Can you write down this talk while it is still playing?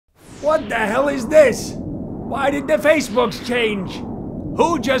What the hell is this? Why did the Facebooks change?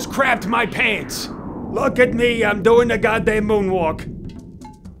 Who just crapped my pants? Look at me, I'm doing the goddamn moonwalk.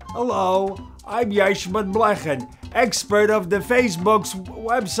 Hello, I'm Yeshmin, expert of the Facebook's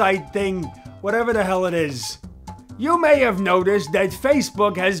website thing, whatever the hell it is. You may have noticed that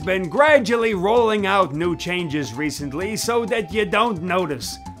Facebook has been gradually rolling out new changes recently so that you don't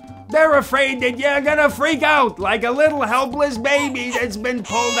notice. They're afraid that you're gonna freak out like a little helpless baby that's been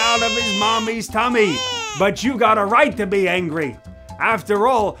pulled out of his mommy's tummy. But you got a right to be angry. After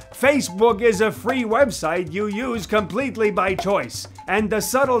all, Facebook is a free website you use completely by choice, and the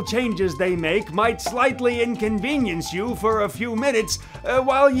subtle changes they make might slightly inconvenience you for a few minutes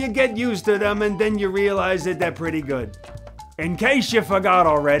while you get used to them and then you realize that they're pretty good. In case you forgot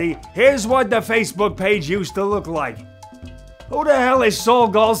already, here's what the Facebook page used to look like. Who the hell is Saul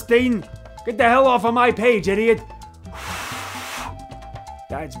Goldstein? Get the hell off of my page, idiot.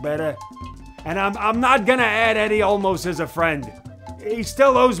 That's better. And I'm not gonna add Eddie Olmos as a friend. He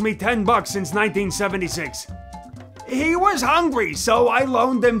still owes me $10 since 1976. He was hungry, so I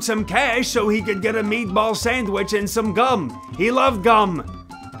loaned him some cash so he could get a meatball sandwich and some gum. He loved gum.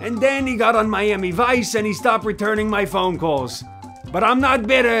 And then he got on Miami Vice and he stopped returning my phone calls. But I'm not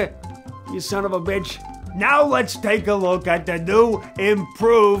bitter, you son of a bitch. Now let's take a look at the new,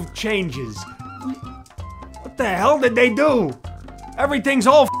 improved changes. What the hell did they do? Everything's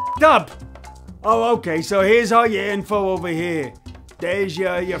all f***ed up. Oh, okay, so here's all your info over here. There's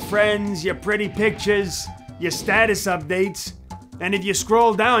your friends, your pretty pictures, your status updates. And if you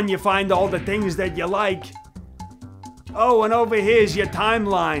scroll down, you find all the things that you like. Oh, and over here's your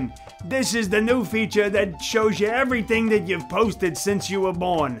timeline. This is the new feature that shows you everything that you've posted since you were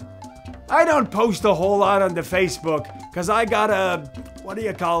born. I don't post a whole lot on the Facebook, because I got a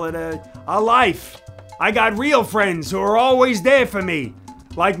life. I got real friends who are always there for me.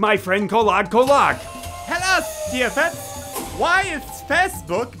 Like my friend Kolak. Hello, stupid! Why is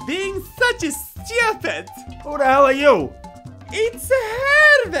Facebook being such a stupid? Who the hell are you? It's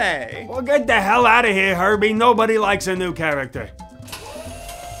Herbie! Well, get the hell out of here, Herbie. Nobody likes a new character.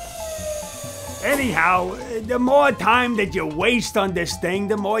 Anyhow, the more time that you waste on this thing,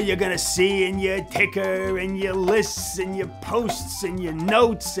 the more you're gonna see in your ticker, and your lists, and your posts, and your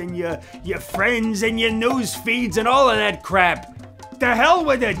notes, and your friends, and your news feeds, and all of that crap. The hell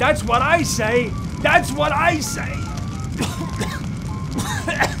with it, that's what I say. That's what I say.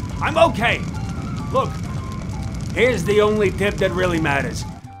 I'm okay. Look, here's the only tip that really matters.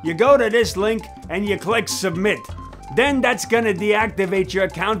 You go to this link and you click submit. Then that's gonna deactivate your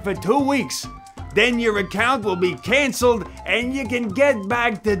account for 2 weeks. Then your account will be canceled and you can get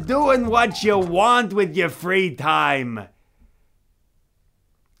back to doing what you want with your free time.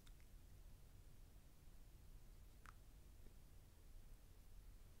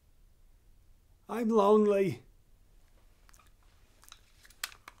 I'm lonely.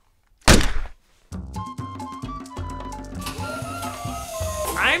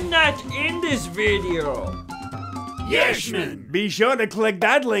 I'm not in this video. Yeshmin! Be sure to click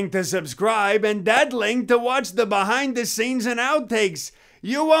that link to subscribe and that link to watch the behind the scenes and outtakes.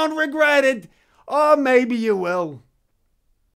 You won't regret it. Or maybe you will.